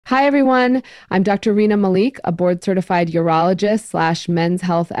Hi, everyone. I'm Dr. Rena Malik, a board-certified urologist slash men's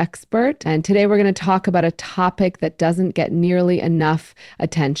health expert. And today we're going to talk about a topic that doesn't get nearly enough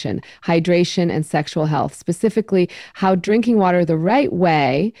attention: hydration and sexual health, specifically how drinking water the right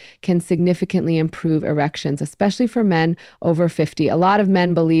way can significantly improve erections, especially for men over 50. A lot of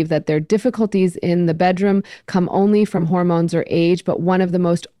men believe that their difficulties in the bedroom come only from hormones or age, but one of the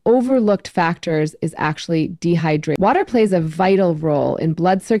most overlooked factors is actually dehydration. Water plays a vital role in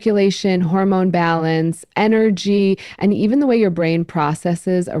blood circulation, hormone balance, energy, and even the way your brain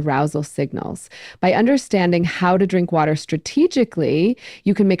processes arousal signals. By understanding how to drink water strategically,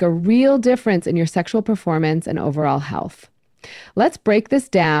 you can make a real difference in your sexual performance and overall health. Let's break this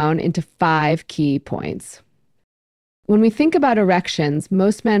down into 5 key points. When we think about erections,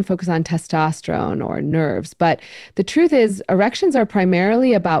 most men focus on testosterone or nerves, but the truth is erections are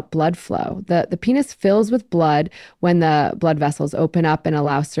primarily about blood flow. The penis fills with blood when the blood vessels open up and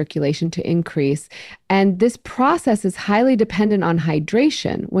allow circulation to increase. And this process is highly dependent on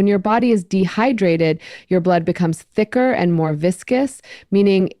hydration. When your body is dehydrated, your blood becomes thicker and more viscous,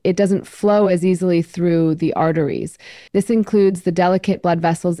 meaning it doesn't flow as easily through the arteries. This includes the delicate blood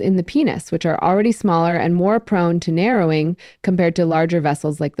vessels in the penis, which are already smaller and more prone to narrowing compared to larger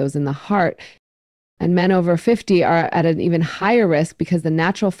vessels like those in the heart. And men over 50 are at an even higher risk because the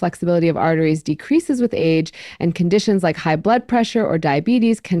natural flexibility of arteries decreases with age, and conditions like high blood pressure or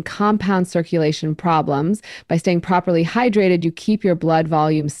diabetes can compound circulation problems. By staying properly hydrated, you keep your blood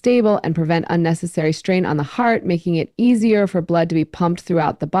volume stable and prevent unnecessary strain on the heart, making it easier for blood to be pumped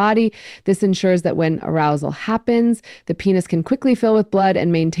throughout the body. This ensures that when arousal happens, the penis can quickly fill with blood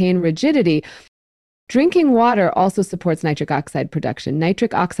and maintain rigidity. Drinking water also supports nitric oxide production.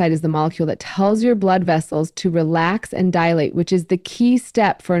 Nitric oxide is the molecule that tells your blood vessels to relax and dilate, which is the key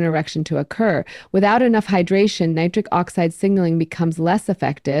step for an erection to occur. Without enough hydration, nitric oxide signaling becomes less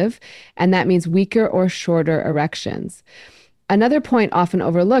effective, and that means weaker or shorter erections. Another point often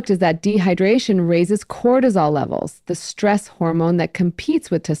overlooked is that dehydration raises cortisol levels, the stress hormone that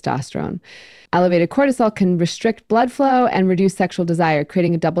competes with testosterone. Elevated cortisol can restrict blood flow and reduce sexual desire,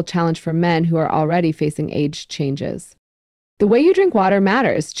 creating a double challenge for men who are already facing age changes. The way you drink water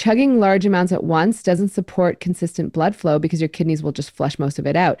matters. Chugging large amounts at once doesn't support consistent blood flow because your kidneys will just flush most of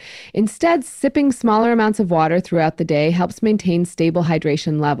it out. Instead, sipping smaller amounts of water throughout the day helps maintain stable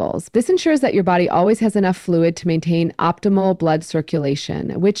hydration levels. This ensures that your body always has enough fluid to maintain optimal blood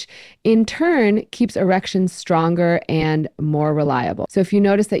circulation, which in turn keeps erections stronger and more reliable. So if you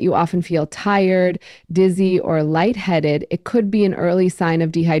notice that you often feel tired, dizzy, or lightheaded, it could be an early sign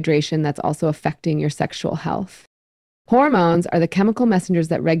of dehydration that's also affecting your sexual health. Hormones are the chemical messengers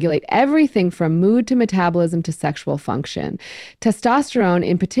that regulate everything from mood to metabolism to sexual function. Testosterone,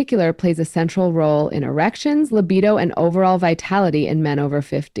 in particular, plays a central role in erections, libido, and overall vitality in men over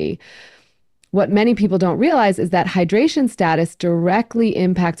 50. What many people don't realize is that hydration status directly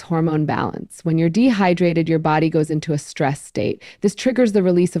impacts hormone balance. When you're dehydrated, your body goes into a stress state. This triggers the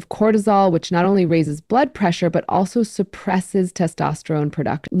release of cortisol, which not only raises blood pressure, but also suppresses testosterone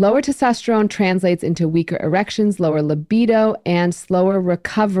production. Lower testosterone translates into weaker erections, lower libido, and slower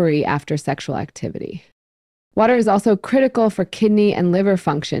recovery after sexual activity. Water is also critical for kidney and liver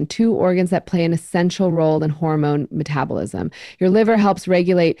function, 2 organs that play an essential role in hormone metabolism. Your liver helps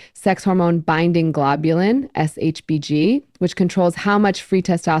regulate sex hormone binding globulin, SHBG, which controls how much free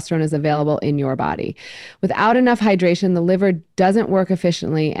testosterone is available in your body. Without enough hydration, the liver doesn't work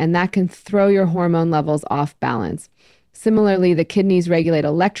efficiently, and that can throw your hormone levels off balance. Similarly, the kidneys regulate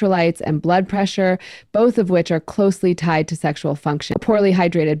electrolytes and blood pressure, both of which are closely tied to sexual function. A poorly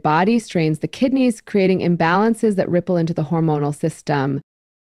hydrated body strains the kidneys, creating imbalances that ripple into the hormonal system.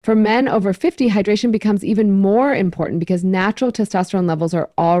 For men over 50, hydration becomes even more important because natural testosterone levels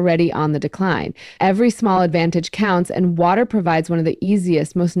are already on the decline. Every small advantage counts, and water provides one of the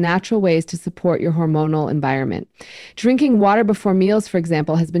easiest, most natural ways to support your hormonal environment. Drinking water before meals, for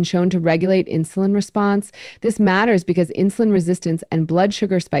example, has been shown to regulate insulin response. This matters because insulin resistance and blood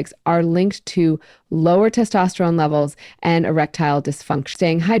sugar spikes are linked to lower testosterone levels and erectile dysfunction.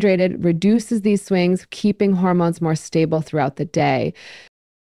 Staying hydrated reduces these swings, keeping hormones more stable throughout the day.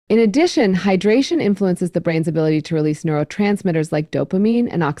 In addition, hydration influences the brain's ability to release neurotransmitters like dopamine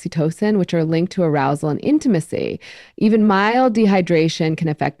and oxytocin, which are linked to arousal and intimacy. Even mild dehydration can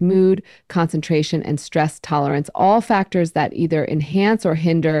affect mood, concentration, and stress tolerance, all factors that either enhance or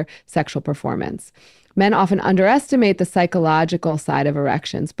hinder sexual performance. Men often underestimate the psychological side of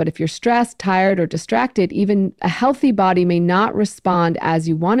erections, but if you're stressed, tired, or distracted, even a healthy body may not respond as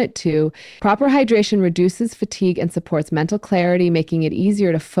you want it to. Proper hydration reduces fatigue and supports mental clarity, making it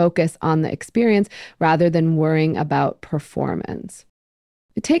easier to focus on the experience rather than worrying about performance.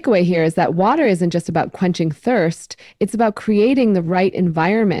 The takeaway here is that water isn't just about quenching thirst, it's about creating the right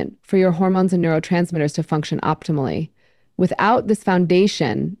environment for your hormones and neurotransmitters to function optimally. Without this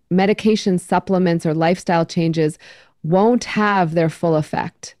foundation, medications, supplements, or lifestyle changes won't have their full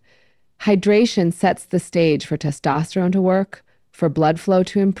effect. Hydration sets the stage for testosterone to work, for blood flow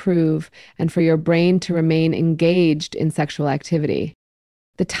to improve, and for your brain to remain engaged in sexual activity.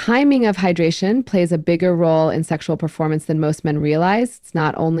 The timing of hydration plays a bigger role in sexual performance than most men realize. It's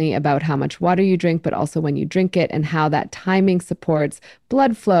not only about how much water you drink, but also when you drink it and how that timing supports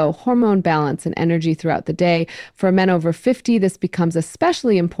blood flow, hormone balance, and energy throughout the day. For men over 50, this becomes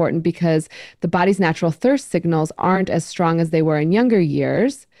especially important because the body's natural thirst signals aren't as strong as they were in younger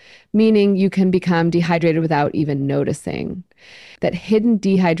years, meaning you can become dehydrated without even noticing. That hidden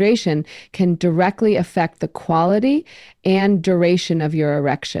dehydration can directly affect the quality and duration of your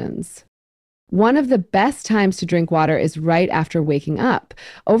erections. One of the best times to drink water is right after waking up.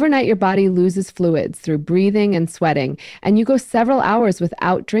 Overnight, your body loses fluids through breathing and sweating, and you go several hours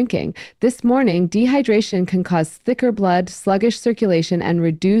without drinking. This morning, dehydration can cause thicker blood, sluggish circulation, and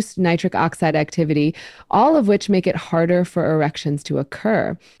reduced nitric oxide activity, all of which make it harder for erections to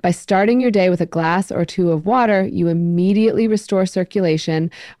occur. By starting your day with a glass or two of water, you immediately restore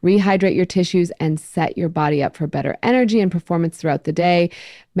circulation, rehydrate your tissues, and set your body up for better energy and performance throughout the day.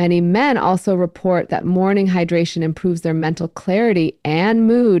 Many men also report that morning hydration improves their mental clarity and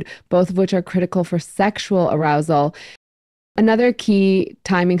mood, both of which are critical for sexual arousal. Another key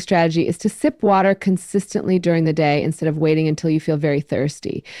timing strategy is to sip water consistently during the day instead of waiting until you feel very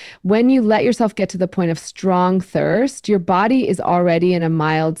thirsty. When you let yourself get to the point of strong thirst, your body is already in a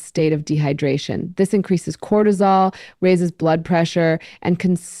mild state of dehydration. This increases cortisol, raises blood pressure, and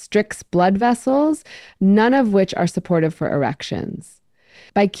constricts blood vessels, none of which are supportive for erections.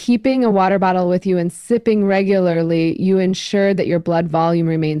 By keeping a water bottle with you and sipping regularly, you ensure that your blood volume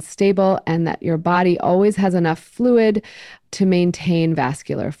remains stable and that your body always has enough fluid to maintain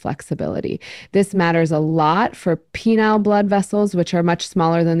vascular flexibility. This matters a lot for penile blood vessels, which are much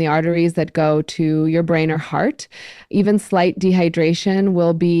smaller than the arteries that go to your brain or heart. Even slight dehydration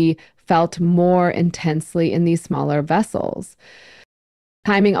will be felt more intensely in these smaller vessels.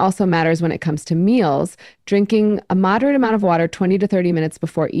 Timing also matters when it comes to meals. Drinking a moderate amount of water 20 to 30 minutes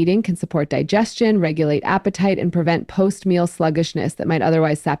before eating can support digestion, regulate appetite, and prevent post-meal sluggishness that might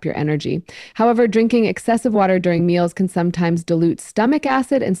otherwise sap your energy. However, drinking excessive water during meals can sometimes dilute stomach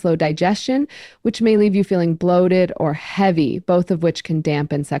acid and slow digestion, which may leave you feeling bloated or heavy, both of which can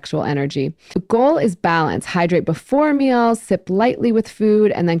dampen sexual energy. The goal is balance. Hydrate before meals, sip lightly with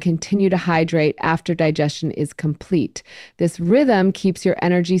food, and then continue to hydrate after digestion is complete. This rhythm keeps your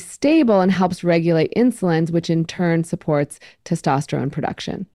energy stable and helps regulate insulin, which in turn supports testosterone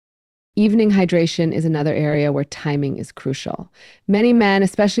production. Evening hydration is another area where timing is crucial. Many men,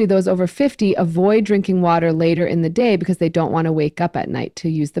 especially those over 50, avoid drinking water later in the day because they don't want to wake up at night to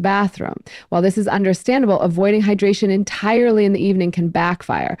use the bathroom. While this is understandable, avoiding hydration entirely in the evening can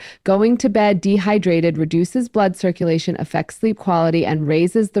backfire. Going to bed dehydrated reduces blood circulation, affects sleep quality, and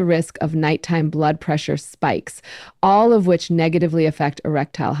raises the risk of nighttime blood pressure spikes, all of which negatively affect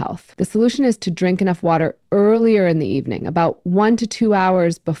erectile health. The solution is to drink enough water earlier in the evening, about 1 to 2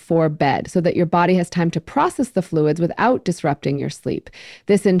 hours before bed, so that your body has time to process the fluids without disrupting your sleep.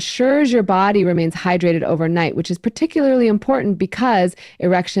 This ensures your body remains hydrated overnight, which is particularly important because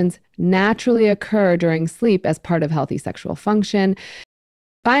erections naturally occur during sleep as part of healthy sexual function.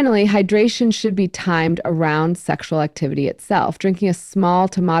 Finally, hydration should be timed around sexual activity itself. Drinking a small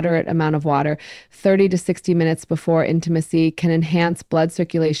to moderate amount of water 30 to 60 minutes before intimacy can enhance blood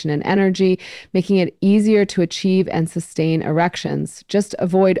circulation and energy, making it easier to achieve and sustain erections. Just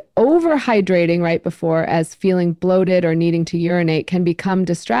avoid overhydrating right before, as feeling bloated or needing to urinate can become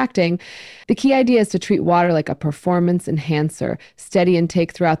distracting. The key idea is to treat water like a performance enhancer. Steady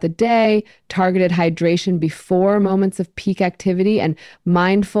intake throughout the day, targeted hydration before moments of peak activity, and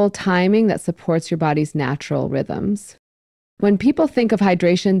mindful timing that supports your body's natural rhythms. When people think of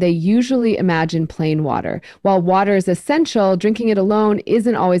hydration, they usually imagine plain water. While water is essential, drinking it alone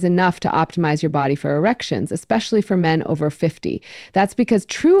isn't always enough to optimize your body for erections, especially for men over 50. That's because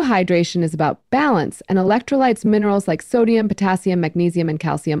true hydration is about balance, and electrolytes, minerals like sodium, potassium, magnesium, and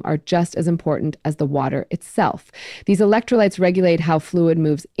calcium are just as important as the water itself. These electrolytes regulate how fluid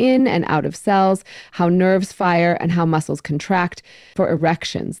moves in and out of cells, how nerves fire, and how muscles contract. For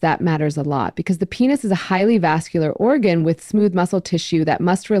erections, that matters a lot because the penis is a highly vascular organ with smooth muscle tissue that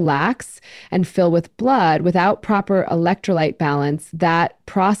must relax and fill with blood. Without proper electrolyte balance, that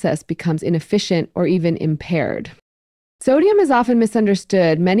process becomes inefficient or even impaired. Sodium is often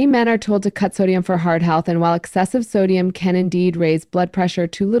misunderstood. Many men are told to cut sodium for heart health, and while excessive sodium can indeed raise blood pressure,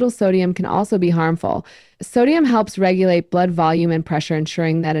 too little sodium can also be harmful. Sodium helps regulate blood volume and pressure,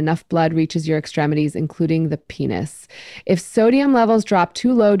 ensuring that enough blood reaches your extremities, including the penis. If sodium levels drop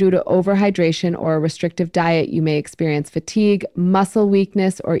too low due to overhydration or a restrictive diet, you may experience fatigue, muscle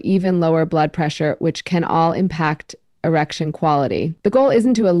weakness, or even lower blood pressure, which can all impact erection quality. The goal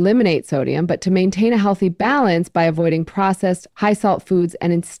isn't to eliminate sodium, but to maintain a healthy balance by avoiding processed, high salt foods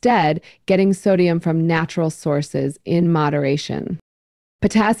and instead getting sodium from natural sources in moderation.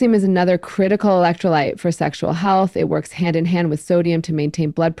 Potassium is another critical electrolyte for sexual health. It works hand in hand with sodium to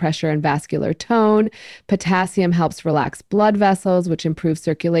maintain blood pressure and vascular tone. Potassium helps relax blood vessels, which improves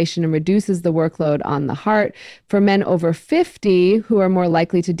circulation and reduces the workload on the heart. For men over 50 who are more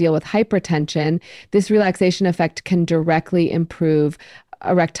likely to deal with hypertension, this relaxation effect can directly improve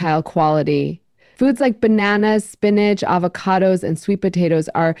erectile quality. Foods like bananas, spinach, avocados, and sweet potatoes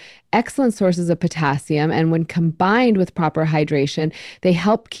are excellent sources of potassium, and when combined with proper hydration, they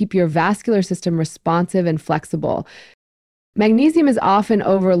help keep your vascular system responsive and flexible. Magnesium is often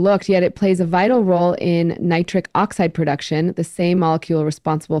overlooked, yet it plays a vital role in nitric oxide production, the same molecule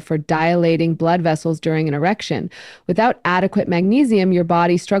responsible for dilating blood vessels during an erection. Without adequate magnesium, your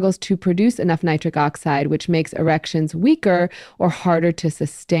body struggles to produce enough nitric oxide, which makes erections weaker or harder to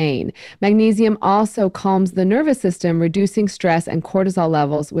sustain. Magnesium also calms the nervous system, reducing stress and cortisol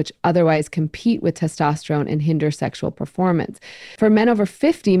levels, which otherwise compete with testosterone and hinder sexual performance. For men over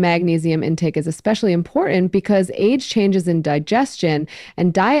 50, magnesium intake is especially important because age changes in digestion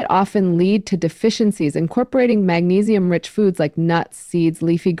and diet often lead to deficiencies. Incorporating magnesium-rich foods like nuts, seeds,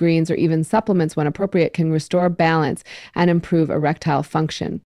 leafy greens, or even supplements when appropriate can restore balance and improve erectile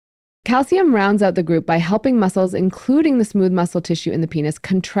function. Calcium rounds out the group by helping muscles, including the smooth muscle tissue in the penis,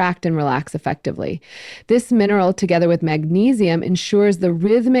 contract and relax effectively. This mineral, together with magnesium, ensures the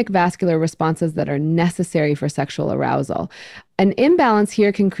rhythmic vascular responses that are necessary for sexual arousal. An imbalance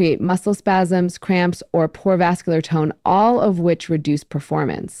here can create muscle spasms, cramps, or poor vascular tone, all of which reduce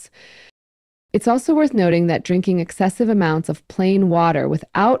performance. It's also worth noting that drinking excessive amounts of plain water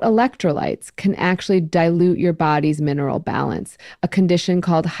without electrolytes can actually dilute your body's mineral balance, a condition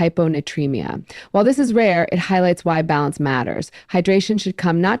called hyponatremia. While this is rare, it highlights why balance matters. Hydration should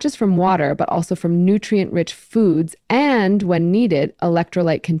come not just from water, but also from nutrient-rich foods and, when needed,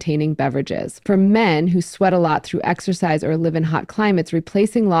 electrolyte-containing beverages. For men who sweat a lot through exercise or live in hot climates,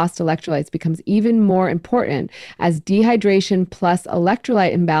 replacing lost electrolytes becomes even more important, as dehydration plus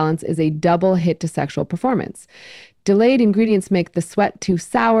electrolyte imbalance is a double hit to sexual performance. Delayed ingredients make the sweat to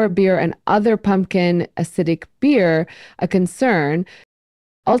sour beer and other pumpkin acidic beer a concern.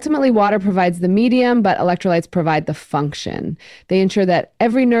 Ultimately, water provides the medium, but electrolytes provide the function. They ensure that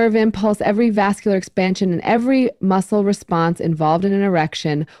every nerve impulse, every vascular expansion, and every muscle response involved in an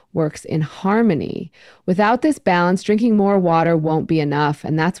erection works in harmony. Without this balance, drinking more water won't be enough,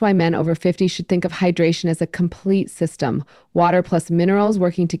 and that's why men over 50 should think of hydration as a complete system. Water plus minerals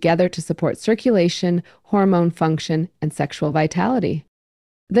working together to support circulation, hormone function, and sexual vitality.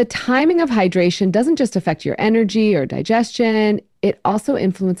 The timing of hydration doesn't just affect your energy or digestion, it also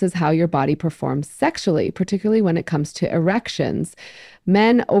influences how your body performs sexually, particularly when it comes to erections.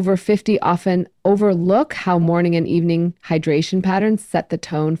 Men over 50 often overlook how morning and evening hydration patterns set the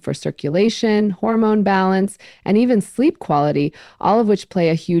tone for circulation, hormone balance, and even sleep quality, all of which play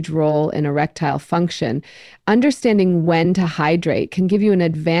a huge role in erectile function. Understanding when to hydrate can give you an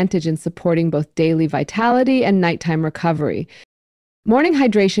advantage in supporting both daily vitality and nighttime recovery. Morning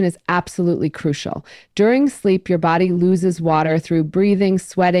hydration is absolutely crucial. During sleep, your body loses water through breathing,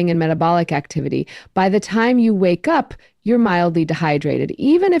 sweating, and metabolic activity. By the time you wake up, you're mildly dehydrated,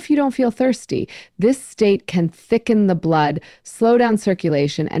 even if you don't feel thirsty. This state can thicken the blood, slow down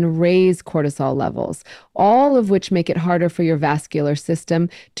circulation, and raise cortisol levels, all of which make it harder for your vascular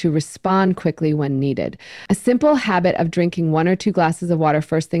system to respond quickly when needed. A simple habit of drinking 1 or 2 glasses of water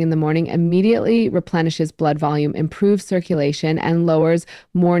first thing in the morning immediately replenishes blood volume, improves circulation, and lowers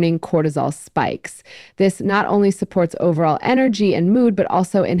morning cortisol spikes. This not only supports overall energy and mood, but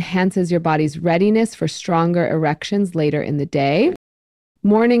also enhances your body's readiness for stronger erections later in the day.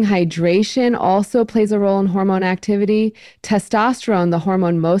 Morning hydration also plays a role in hormone activity. Testosterone, the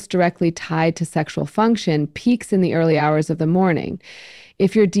hormone most directly tied to sexual function, peaks in the early hours of the morning.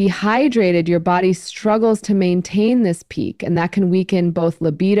 If you're dehydrated, your body struggles to maintain this peak, and that can weaken both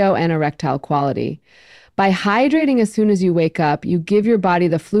libido and erectile quality. By hydrating as soon as you wake up, you give your body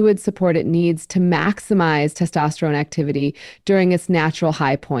the fluid support it needs to maximize testosterone activity during its natural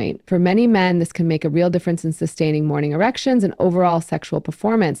high point. For many men, this can make a real difference in sustaining morning erections and overall sexual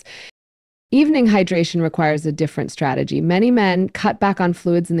performance. Evening hydration requires a different strategy. Many men cut back on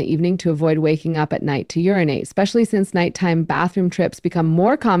fluids in the evening to avoid waking up at night to urinate, especially since nighttime bathroom trips become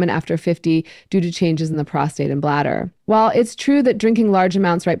more common after 50 due to changes in the prostate and bladder. While it's true that drinking large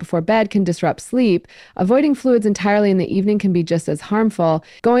amounts right before bed can disrupt sleep, avoiding fluids entirely in the evening can be just as harmful.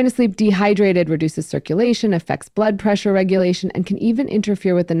 Going to sleep dehydrated reduces circulation, affects blood pressure regulation, and can even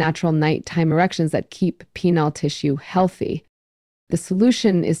interfere with the natural nighttime erections that keep penile tissue healthy. The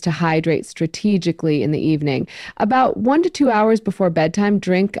solution is to hydrate strategically in the evening. About 1 to 2 hours before bedtime,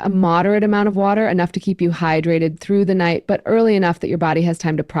 drink a moderate amount of water, enough to keep you hydrated through the night, but early enough that your body has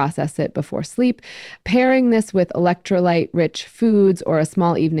time to process it before sleep. Pairing this with electrolyte-rich foods or a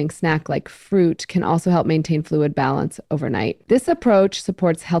small evening snack like fruit can also help maintain fluid balance overnight. This approach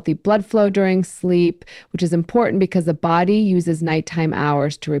supports healthy blood flow during sleep, which is important because the body uses nighttime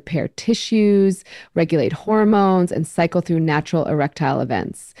hours to repair tissues, regulate hormones, and cycle through natural erectile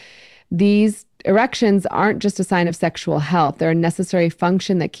events. These erections aren't just a sign of sexual health. They're a necessary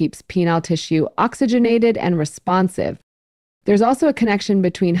function that keeps penile tissue oxygenated and responsive. There's also a connection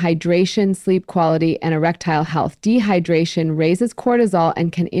between hydration, sleep quality, and erectile health. Dehydration raises cortisol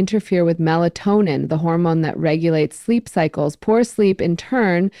and can interfere with melatonin, the hormone that regulates sleep cycles. Poor sleep, in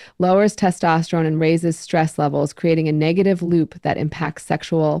turn, lowers testosterone and raises stress levels, creating a negative loop that impacts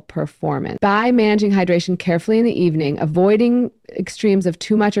sexual performance. By managing hydration carefully in the evening, avoiding extremes of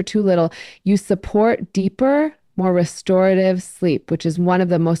too much or too little, you support deeper, more restorative sleep, which is one of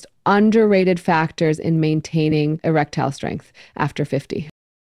the most underrated factors in maintaining erectile strength after 50.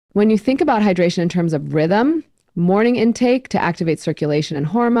 When you think about hydration in terms of rhythm, morning intake to activate circulation and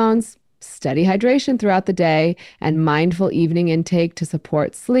hormones, steady hydration throughout the day, and mindful evening intake to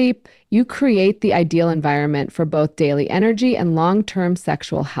support sleep, you create the ideal environment for both daily energy and long-term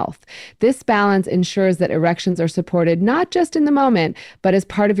sexual health. This balance ensures that erections are supported not just in the moment, but as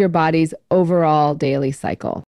part of your body's overall daily cycle.